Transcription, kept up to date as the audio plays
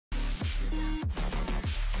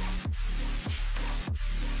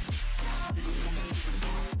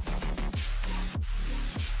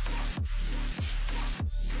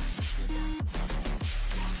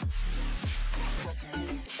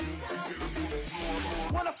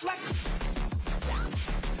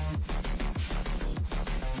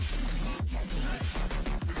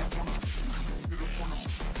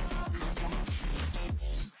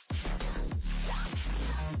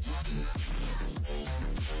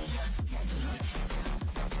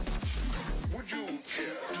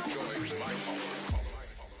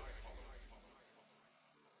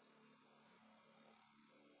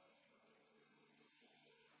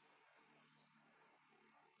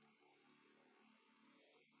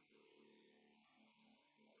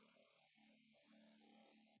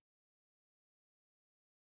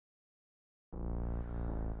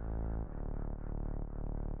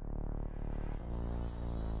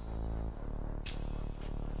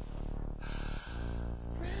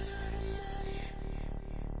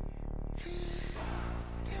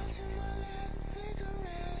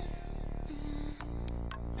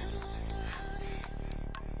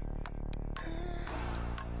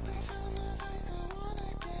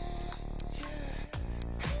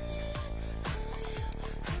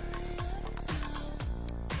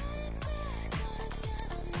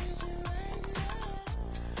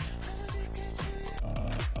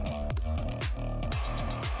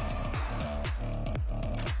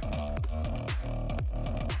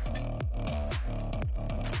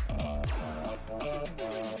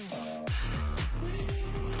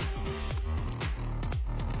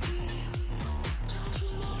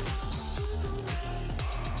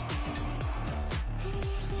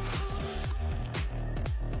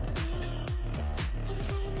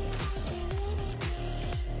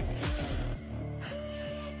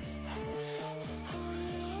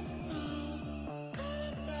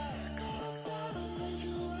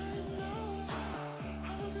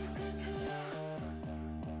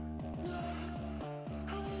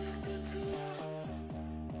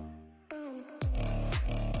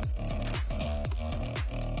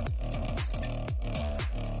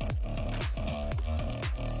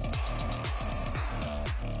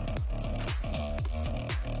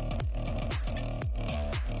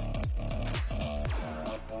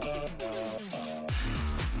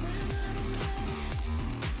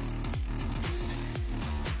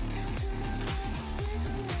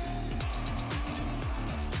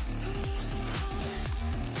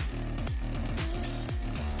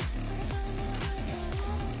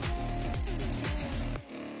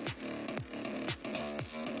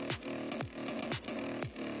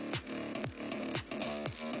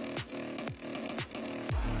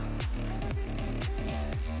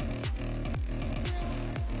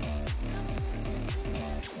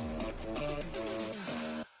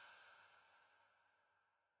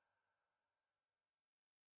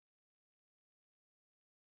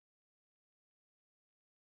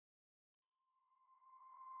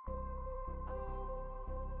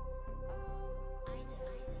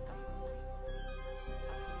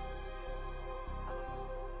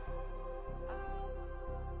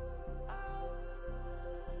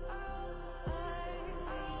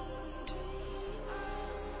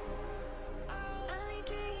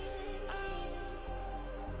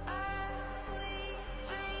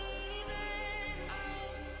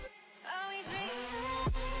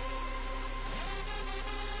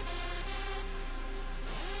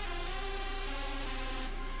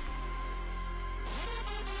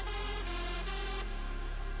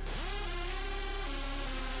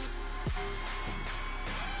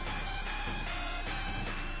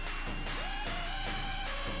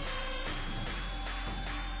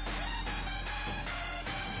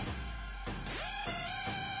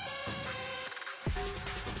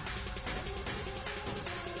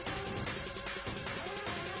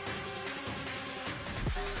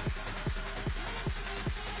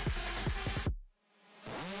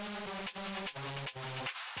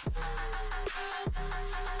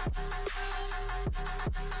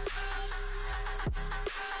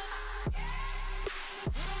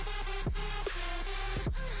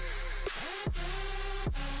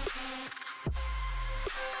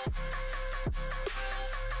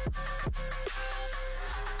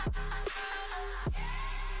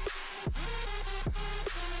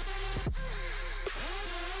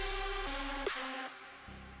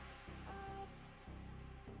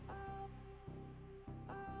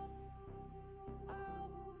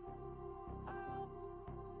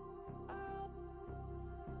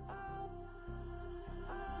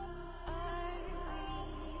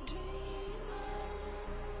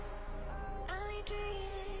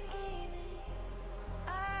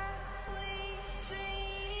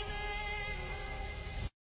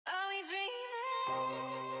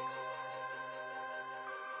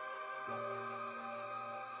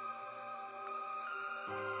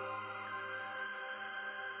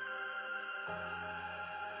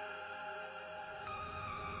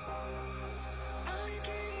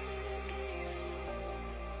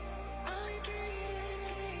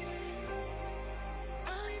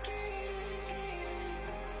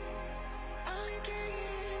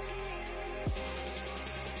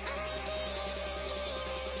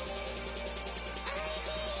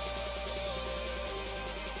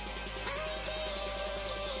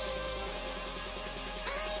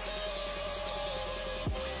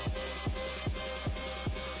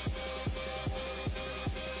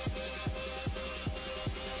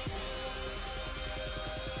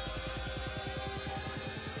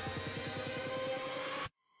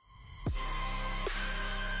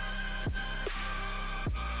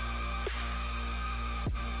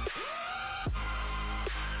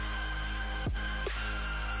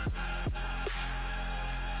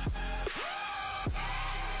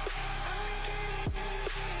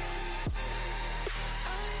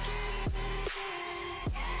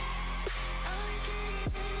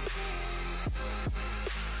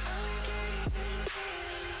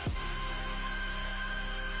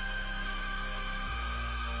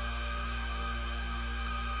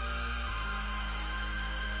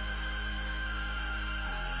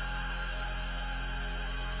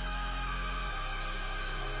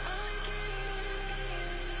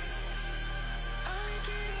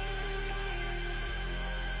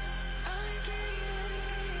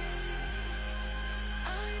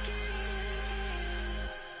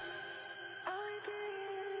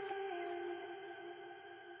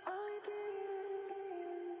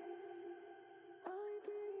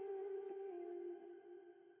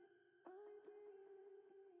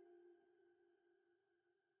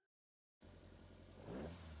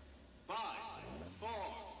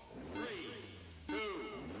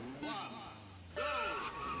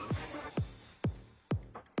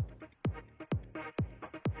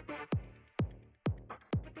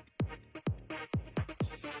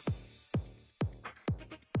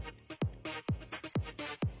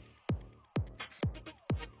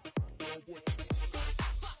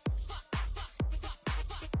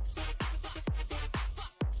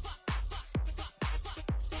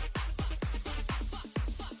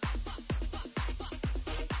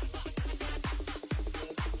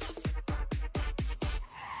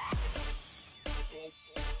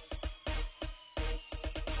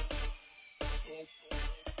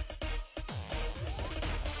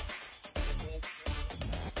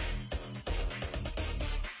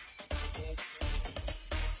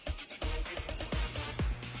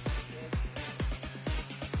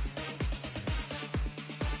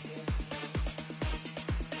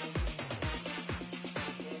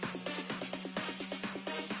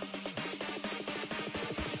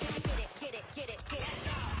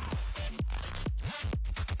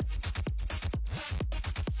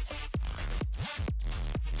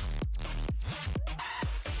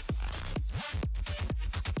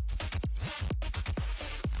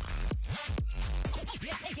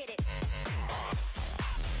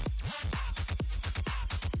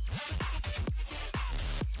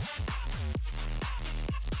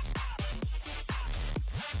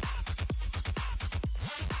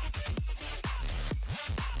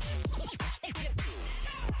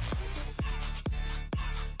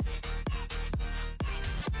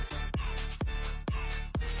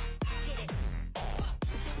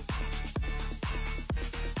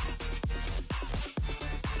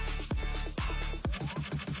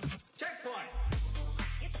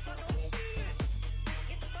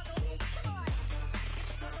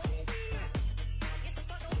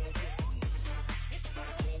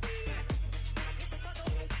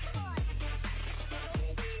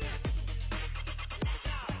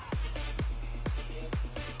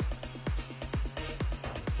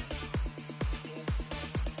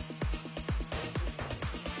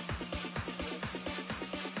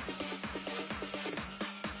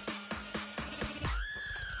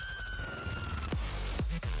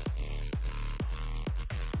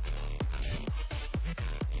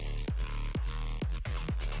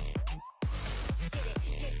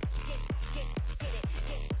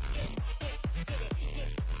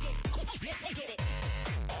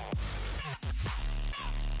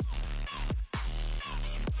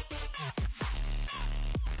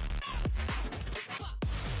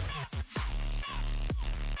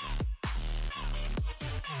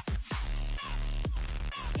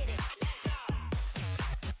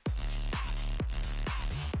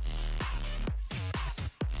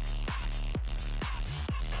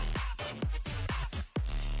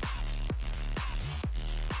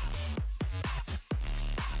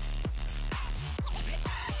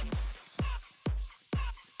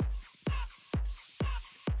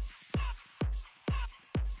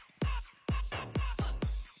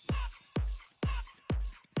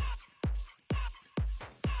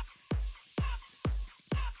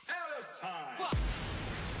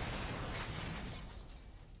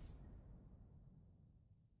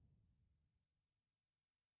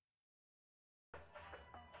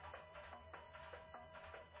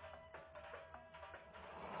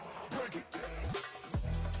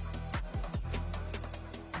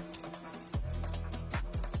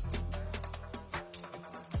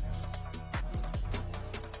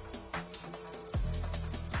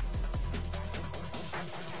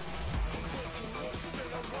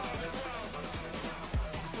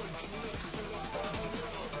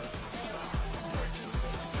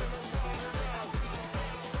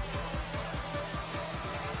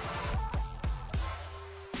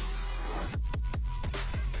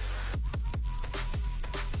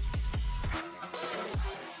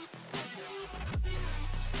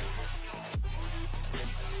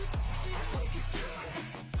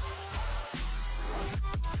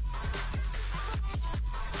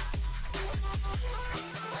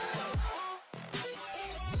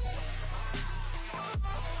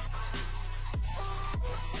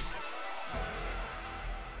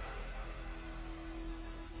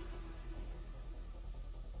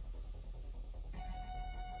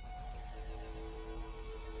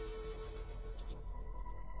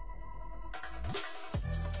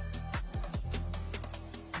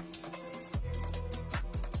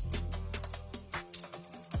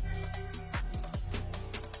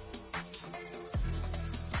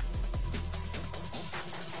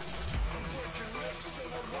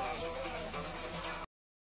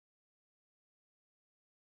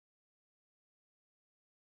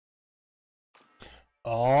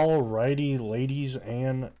Alrighty, ladies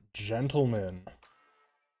and gentlemen.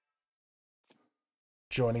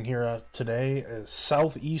 Joining here today is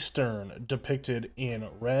Southeastern, depicted in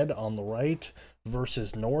red on the right,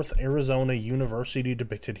 versus North Arizona University,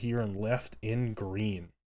 depicted here and left in green.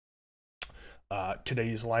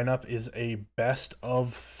 Today's lineup is a best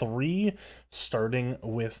of 3, starting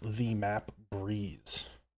with the map Breeze.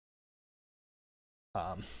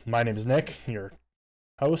 My name is Nick, your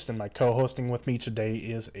host, and my co-hosting with me today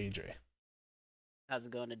is AJ. How's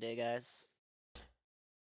it going today, guys?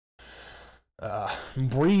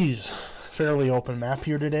 Breeze, fairly open map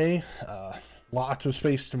here today. Lots of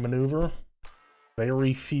space to maneuver.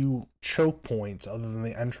 Very few choke points other than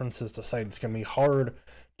the entrances to site. It's going to be hard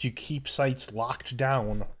to keep sites locked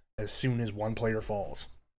down as soon as one player falls.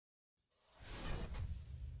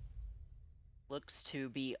 Looks to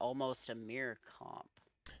be almost a mirror comp,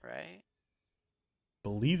 right?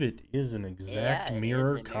 Believe it is an exact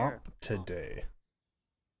mirror comp today.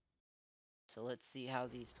 So let's see how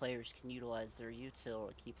these players can utilize their util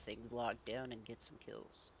to keep things locked down and get some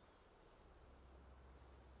kills.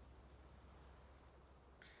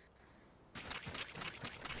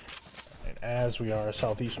 And as we are a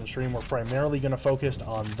Southeastern stream, we're primarily going to focus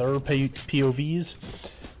on their POVs,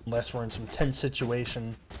 unless we're in some tense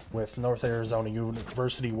situation with North Arizona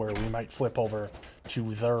University where we might flip over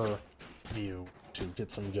to their view to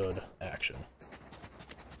get some good action.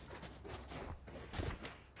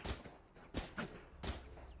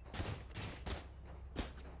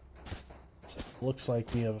 Looks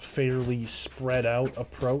like we have a fairly spread out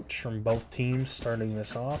approach from both teams starting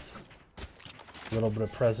this off. A little bit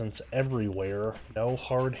of presence everywhere. No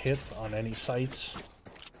hard hits on any sites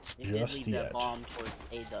They did leave that bomb towards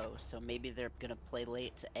A though, so maybe they're gonna play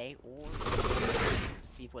late to A or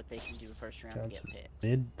see what they can do first round and get picked.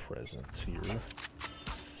 Mid presence here.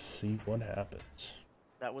 See what happens.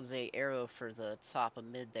 That was a arrow for the top of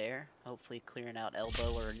mid there. Hopefully clearing out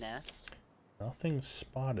elbow or nest. Nothing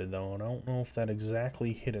spotted though. I don't know if that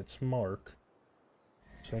exactly hit its mark.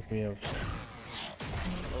 Looks like we have.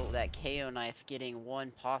 Oh, that KO knife getting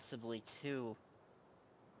 1, possibly 2.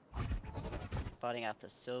 Spotting out the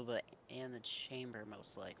Sova and the chamber,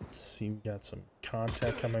 most likely. Let's see, we got some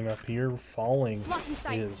contact coming up here. Falling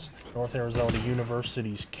is North Arizona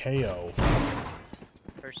University's KO.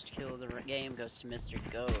 First kill of the game goes to Mr.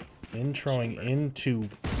 Goat. Introing into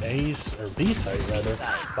B site rather.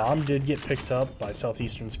 Bomb did get picked up by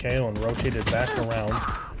Southeastern's KO and rotated back around.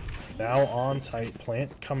 Now on site,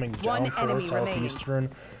 plant coming down for Southeastern.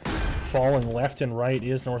 Falling left and right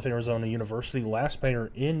is North Arizona University. Last player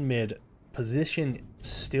in mid, position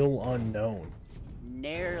still unknown.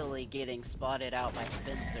 Narrowly getting spotted out by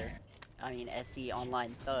Spencer. I mean SE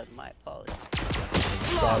Online Thug, my apologies.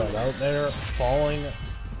 Spotted out there, falling.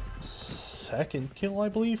 Second kill, I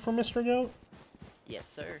believe, for Mr. Goat. Yes,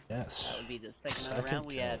 sir. Yes. That would be the second round.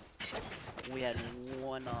 We had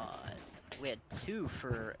one on. We had 2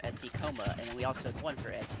 for SE Coma, and then we also had 1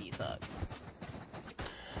 for SE Thug.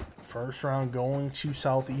 First round going to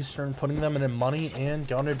Southeastern, putting them in a money and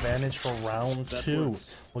gun advantage for round 2.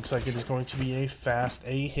 Looks like it is going to be a fast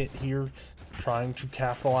A hit here, trying to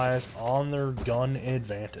capitalize on their gun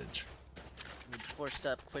advantage. Forced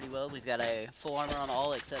up pretty well. We've got a full armor on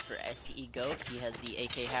all except for SE Goat. He has the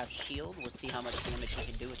AK half shield. Let's see how much damage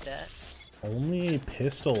he can do with that. Only a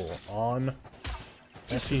pistol on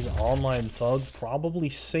SE's Online Thug, probably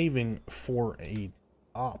saving for a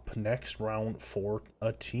op next round for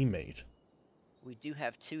a teammate. We do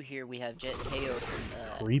have 2 here. We have Jet KO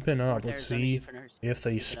from creeping up. Let's see if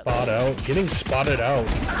they spot out. Getting spotted out.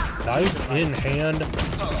 Knife in hand.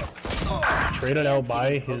 Traded out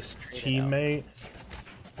by his teammate.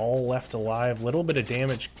 All left alive. Little bit of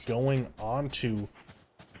damage going on to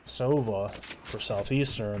Sova for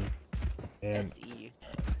Southeastern. And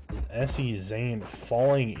SE Zane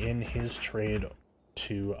falling in his trade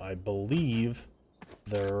to, I believe,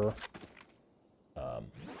 their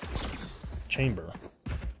chamber.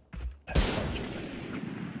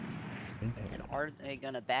 And are they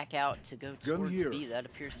gonna back out to go towards B? That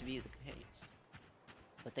appears to be the case.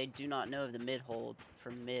 But they do not know of the mid hold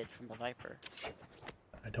from mid from the Viper.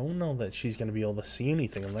 I don't know that she's going to be able to see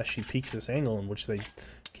anything unless she peeks this angle in which they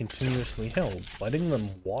continuously held. Letting them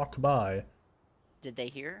walk by. Did they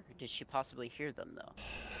hear? Did she possibly hear them though?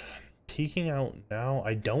 Peeking out now,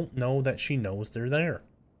 I don't know that she knows they're there.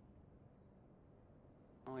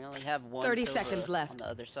 We only have 1 30 seconds left on the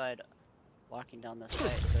other side, locking down the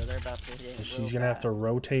site, so they're about to hit it. She's gonna have to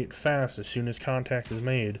rotate fast as soon as contact is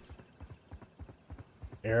made.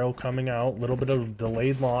 Arrow coming out, little bit of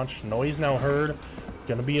delayed launch. Noise now heard.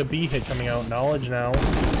 Gonna be a B hit coming out. Knowledge now.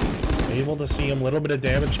 Able to see him. Little bit of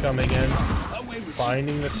damage coming in.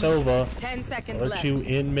 finding the Sova. 10 seconds Other two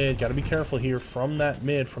in mid. Gotta be careful here from that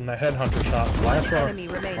mid, from that headhunter shot. Last round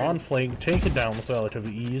on flank, take it down with relative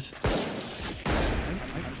ease.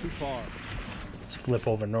 I'm too far. Let's flip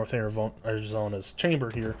over North Arizona's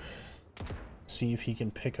chamber here. See if he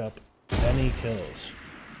can pick up any kills.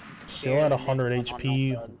 Still at 100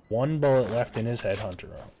 HP, 1 bullet left in his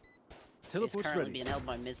headhunter. He's currently being held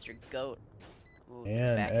by Mr. Goat. Ooh,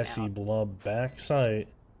 and SE Blub back sight.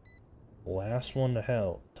 Last one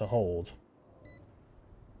to hold.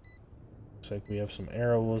 Looks like we have some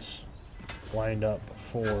arrows lined up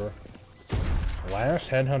for last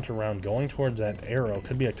headhunter round. Going towards that arrow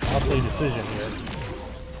could be a costly decision here.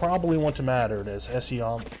 Probably wouldn't have mattered as SE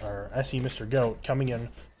Mr. Goat coming in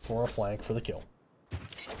for a flank for the kill.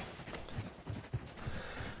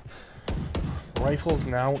 Rifles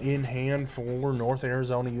now in hand for North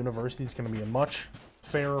Arizona University. It's going to be a much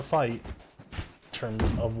fairer fight in terms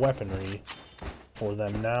of weaponry for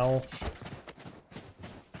them now.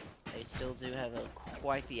 They still do have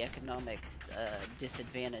quite the economic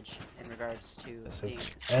disadvantage in regards to being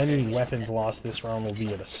any weapons lost this round will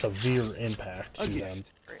be at a severe impact to them.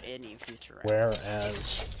 For any future round.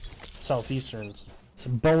 Whereas Southeastern's, it's a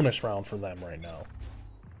bonus round for them right now.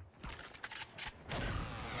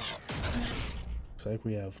 Looks like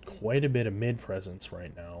we have quite a bit of mid presence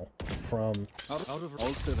right now from out of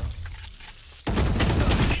all setup.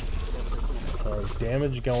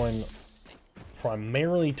 Damage going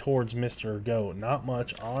primarily towards Mr. Goat, not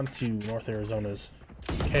much onto North Arizona's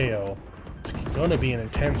KO. It's going to be an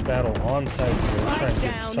intense battle on site here. Let's try and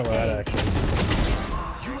get some of that action.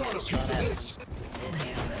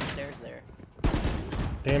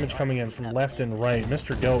 Damage coming in from left and right.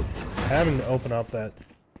 Mr. Goat having to open up that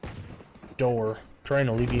door, trying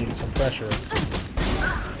to alleviate some pressure.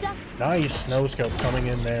 Nice no-scope coming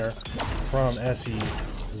in there from SE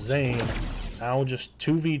Zane. Now just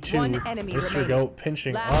 2v2. Mr. Goat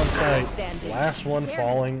pinching on site. Last one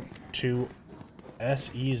falling to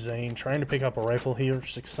SE Zane. Trying to pick up a rifle here.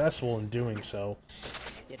 Successful in doing so.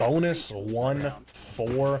 Bonus 1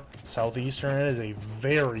 for Southeastern. It is a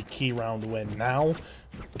very key round win. Now,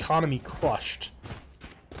 economy crushed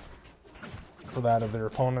for that of their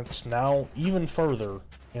opponents. Now, even further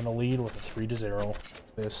in a lead with a 3-0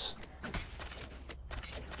 this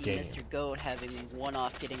game. Mr. Goat having one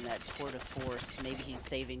off getting that tour de force. Maybe he's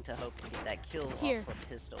saving to hope to get that kill off a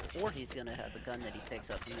pistol, or he's gonna have a gun that he picks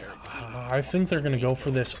up from the other team. I think they're gonna go for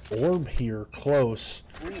this orb here close.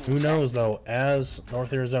 Ooh, who knows though, as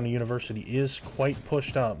North Arizona University is quite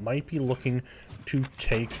pushed up, might be looking to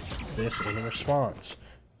take this in response.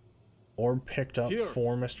 Orb picked up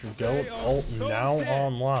for Mr. Goat. Ult now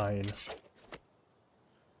online.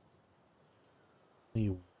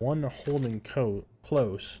 The one holding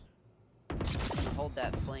close. Hold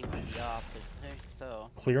that flank with the off, so.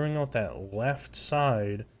 Clearing out that left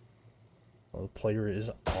side. Well, the player is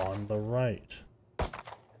on the right.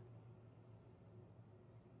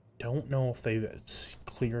 Don't know if they've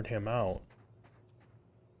cleared him out,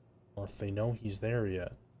 or if they know he's there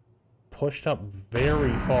yet. Pushed up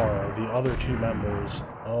very far, the other two members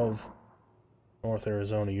of North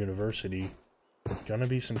Arizona University. There's gonna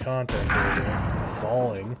be some contact there,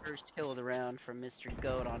 falling. First kill of the round from Mr.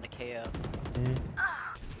 Goat onto KO.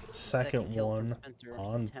 Second one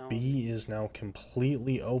on B is now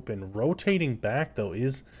completely open. Rotating back though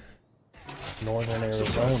is Northern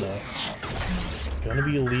Arizona. Gonna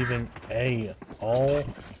be leaving A all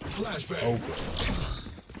open.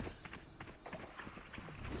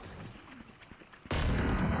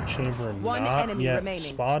 Chamber not yet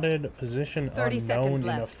spotted. Position unknown in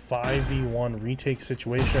a 5v1 retake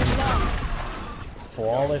situation.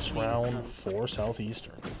 Flawless round for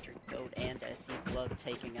Southeastern. Mr. Goat and SE Glove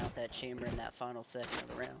taking out that chamber in that final second of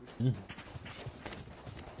the round.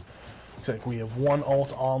 Looks like we have one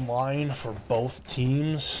ult online for both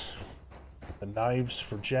teams. The knives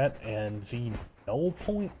for Jet and the null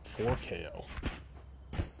point for KO.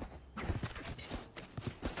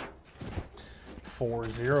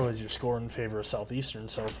 4-0 is your score in favor of Southeastern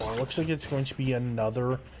so far. Looks like it's going to be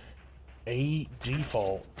another A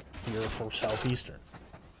default here for Southeastern.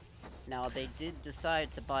 Now, they did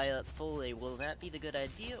decide to buy up fully. Will that be the good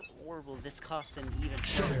idea, or will this cost them even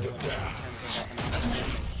further in terms of economic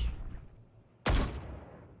damage?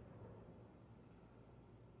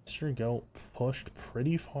 Mr. Goat pushed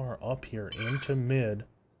pretty far up here into mid.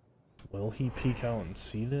 Will he peek out and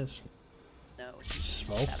see this? No,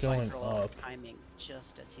 smoke going up. Timing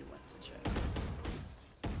just as he went to check.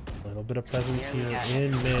 A little bit of presence here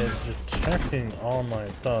in mid, detecting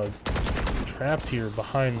online thug. Trapped here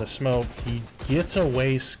behind the smoke. He gets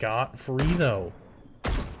away scot-free though.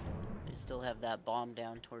 still have that bomb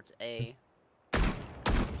down towards A.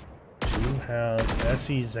 You have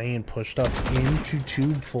SE Zane pushed up into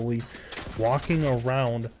tube fully, walking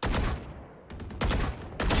around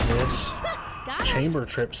this chamber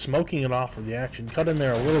trip, smoking it off for the action. Cut in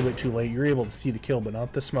there a little bit too late. You're able to see the kill, but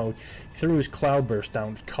not the smoke. He threw his cloudburst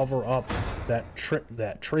down to cover up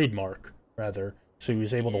that trademark, rather, so he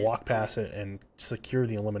was able to walk past it and secure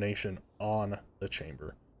the elimination on the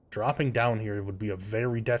chamber. Dropping down here would be a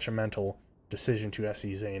very detrimental decision to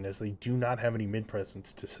SE Zane, as they do not have any mid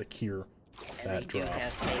presence to secure that drop. And they do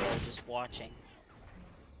have KO just watching.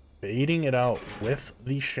 Baiting it out with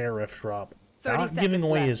the sheriff drop, not giving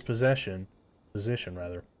away his position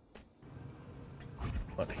rather.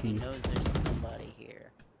 But he knows there's somebody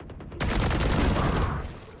here. A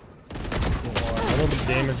little bit of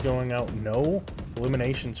damage going out. No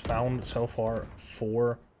eliminations found so far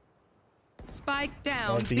for Spike down.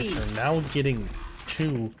 Northeastern. Now getting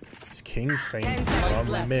to King Saint from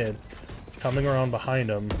the mid, coming around behind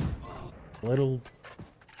him.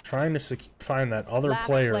 Trying to find that other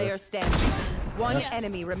player. One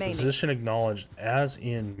enemy remaining. Position acknowledged. As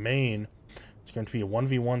in main, it's going to be a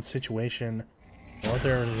 1v1 situation. North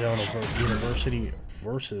Arizona University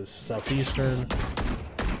versus Southeastern.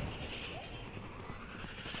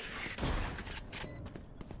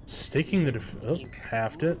 Sticking the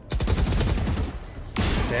halved it.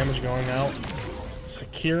 Damage going out.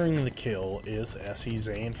 Securing the kill is SE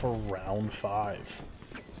Zane for round 5.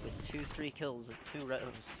 With 2-3 kills of 2 rows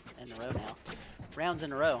in a row now. Rounds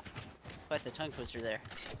in a row. Quite the tongue twister there.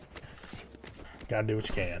 Gotta do what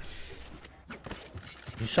you can.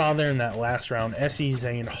 You saw there in that last round, SE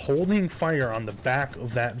Zane holding fire on the back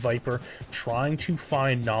of that Viper, trying to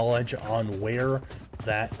find knowledge on where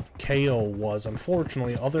that KO was.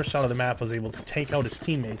 Unfortunately, other side of the map was able to take out his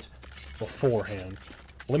teammates beforehand,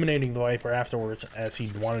 eliminating the Viper afterwards, as he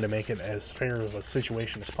wanted to make it as fair of a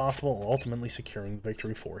situation as possible, ultimately securing the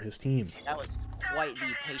victory for his team. That was quite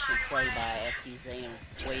the patient play by SE Zane,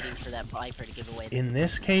 waiting for that Viper to give away the In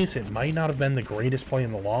this case, it might not have been the greatest play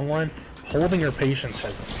in the long run. Holding her patience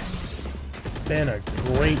has been a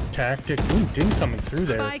great tactic. Ooh, Din coming through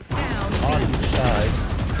there on each side.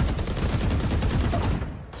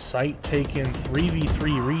 Site taken,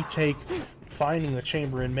 3v3 retake. Finding the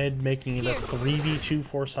chamber in mid, making it a 3v2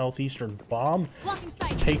 for Southeastern. Bomb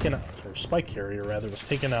taken out, or spike carrier rather, was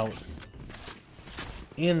taken out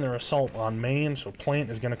in their assault on main, so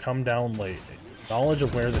plant is going to come down late. Knowledge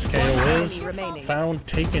of where this KO is found,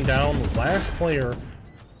 taken down. Last player,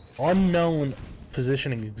 unknown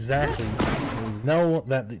positioning exactly. We know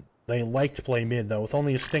that they like to play mid though, with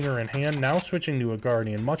only a stinger in hand. Now switching to a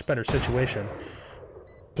guardian, much better situation.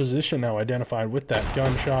 Position now identified with that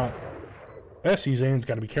gunshot. SE Zane's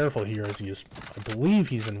got to be careful here, as he is, I believe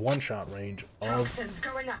he's in one-shot range of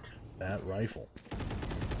that rifle.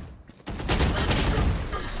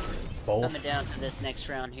 Both. Coming down to this next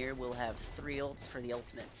round here, we'll have 3 ults for the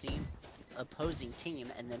ultimate team, opposing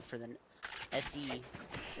team, and then for the SE,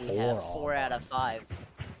 we have 4 out of 5.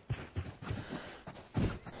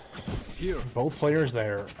 Both players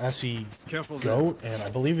there, SE Goat, and I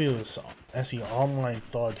believe it was SE Online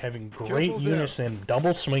Thug, having great unison,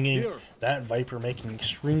 double swinging, that Viper making it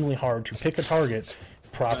extremely hard to pick a target,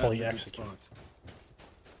 properly execute.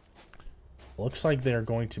 Looks like they're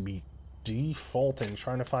going to be defaulting,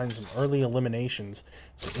 trying to find some early eliminations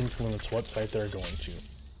to influence what site they're going to.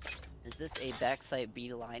 Is this a backside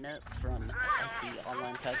B lineup from SE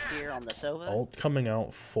Online Thug here on the Sova? Ult coming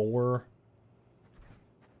out for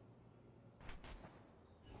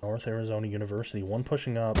North Arizona University. One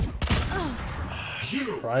pushing up.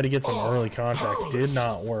 Try to get some early contact. Did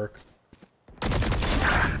not work.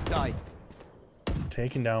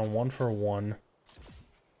 Taken down 1 for 1.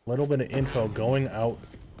 Little bit of info going out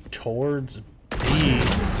towards B.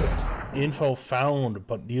 Info found,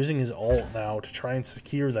 but using his ult now to try and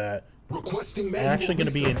secure that. Actually going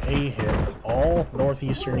to be an A hit. All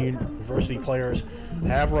Northeastern University players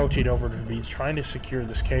have rotated over to B's, trying to secure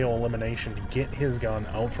this KO elimination to get his gun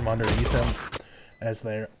out from underneath him, as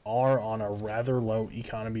they are on a rather low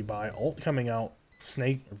economy buy. Ult coming out,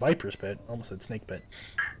 Viper's Pit, almost said Snake Pit,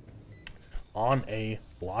 on A,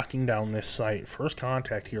 locking down this site. First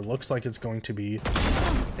contact here looks like it's going to be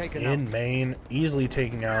in main, easily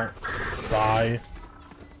taken out by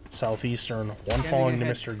Southeastern. One falling to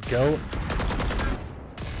Mr. Goat.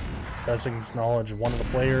 Testing his knowledge of one of the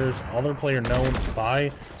players. Other player known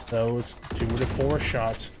by those 2 to 4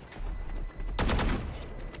 shots.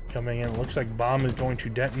 Coming in. Looks like bomb is going to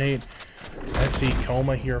detonate. SE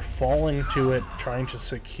Coma here falling to it, trying to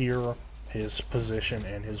secure his position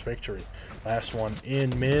and his victory. Last one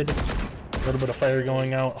in mid. A little bit of fire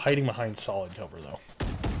going out, hiding behind solid cover though.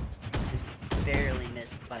 Just barely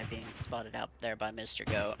missed by being spotted out there by Mr.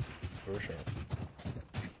 Goat. For sure.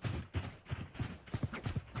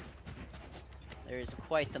 There is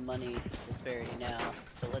quite the money disparity now,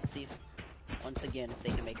 so let's see if, once again, if they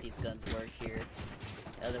can make these guns work here.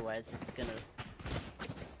 Otherwise, it's gonna...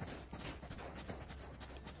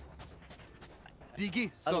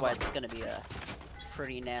 Otherwise, it's gonna be a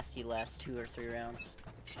pretty nasty last 2 or 3 rounds.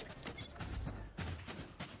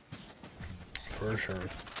 For sure.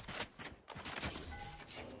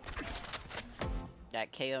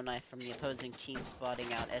 That KO knife from the opposing team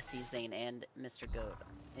spotting out SE Zane and Mr. Goat.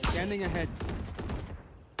 Standing ahead.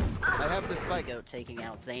 I have the spike. Goat taking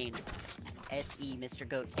out Zane. SE, Mr.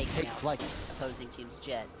 Goat taking out opposing team's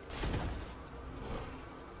Jet.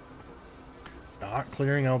 Not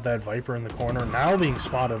clearing out that Viper in the corner. Now being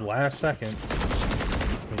spotted last second.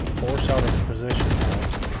 Being forced out of position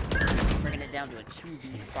now. Bringing it down to a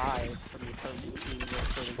 2v5 from the opposing team.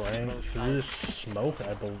 Spraying through the smoke,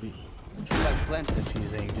 I believe. SE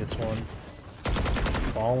Zane gets one.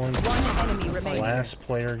 Fallen. One enemy remaining. Last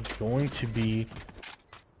player going to be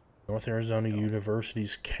North Arizona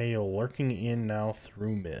University's KO, lurking in now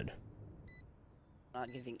through mid.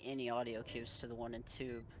 Not giving any audio cues to the 1 and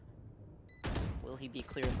 2. Will he be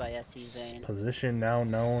cleared by SE Zane? Position now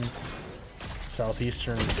known.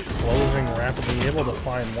 Southeastern closing rapidly, able to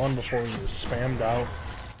find one before he was spammed out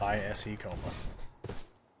by SE Coma.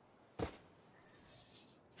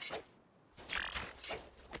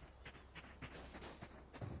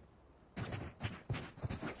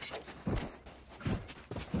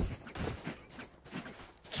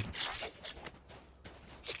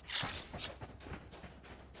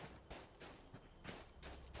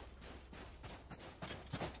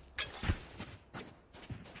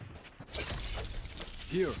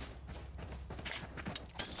 Here.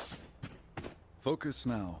 Focus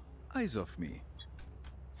now. Eyes off me.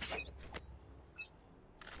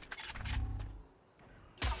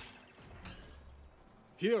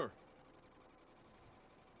 Here.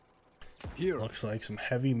 Here. Looks like some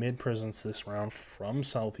heavy mid presence this round from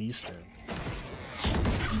Southeastern.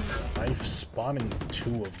 Knife spotting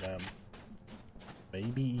 2 of them.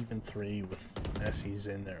 Maybe even 3 with SE's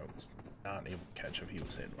in there. Was not able to catch if he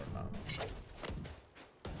was hit or not.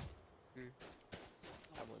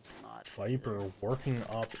 Viper working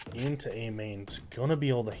up into A main. It's gonna be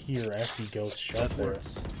able to hear SE Ghost shut there.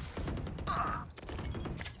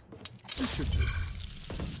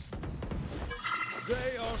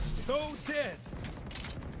 They are so dead.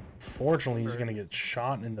 Fortunately, he's gonna get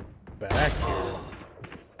shot in the back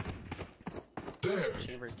here.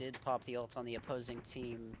 Chamber did pop the ult on the opposing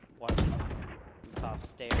team, watching the top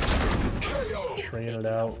stairs. Traded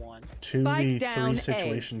out. 2v3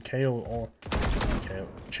 situation. KO.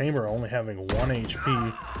 Chamber only having 1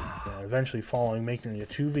 HP, eventually falling, making it a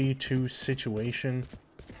 2v2 situation.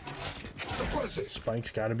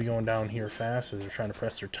 Spike's got to be going down here fast as they're trying to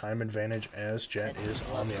press their time advantage as Jet is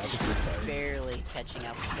on the opposite side. Barely catching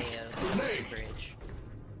out the KO to the bridge.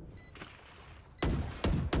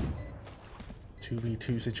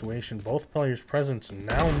 2v2 situation. Both players' presence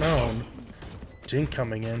now known. Jink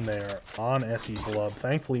coming in there on SE Blood.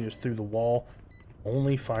 Thankfully, he was through the wall,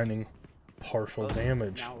 only finding partial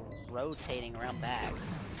damage. Now rotating around back.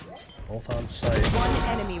 Both on site. One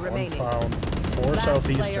enemy remaining. Found for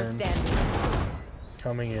Southeastern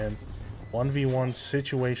coming in. 1v1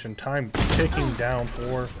 situation. Time ticking down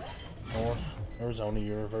for North Arizona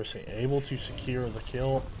University. Able to secure the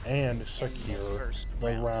kill and secure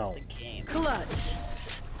the round. Clutch.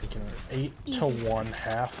 Taking an 8-1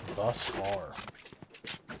 half thus far.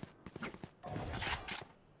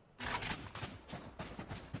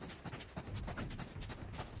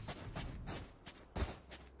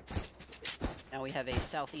 Now we have a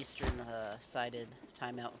Southeastern sided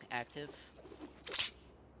timeout active.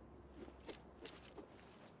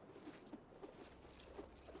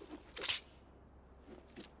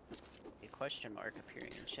 A question mark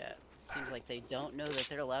appearing in chat. Seems like they don't know that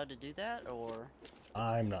they're allowed to do that, or...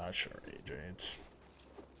 I'm not sure, AJ. It's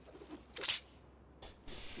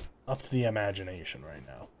up to the imagination right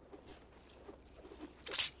now.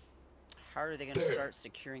 How are they going to start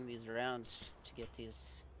securing these rounds to get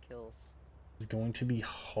these kills? It's going to be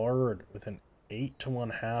hard with an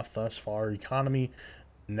 8-1 half thus far. Economy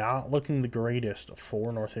not looking the greatest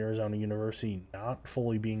for North Arizona University, not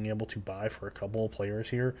fully being able to buy for a couple of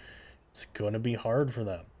players here. It's going to be hard for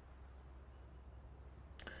them.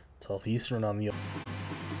 Southeastern on the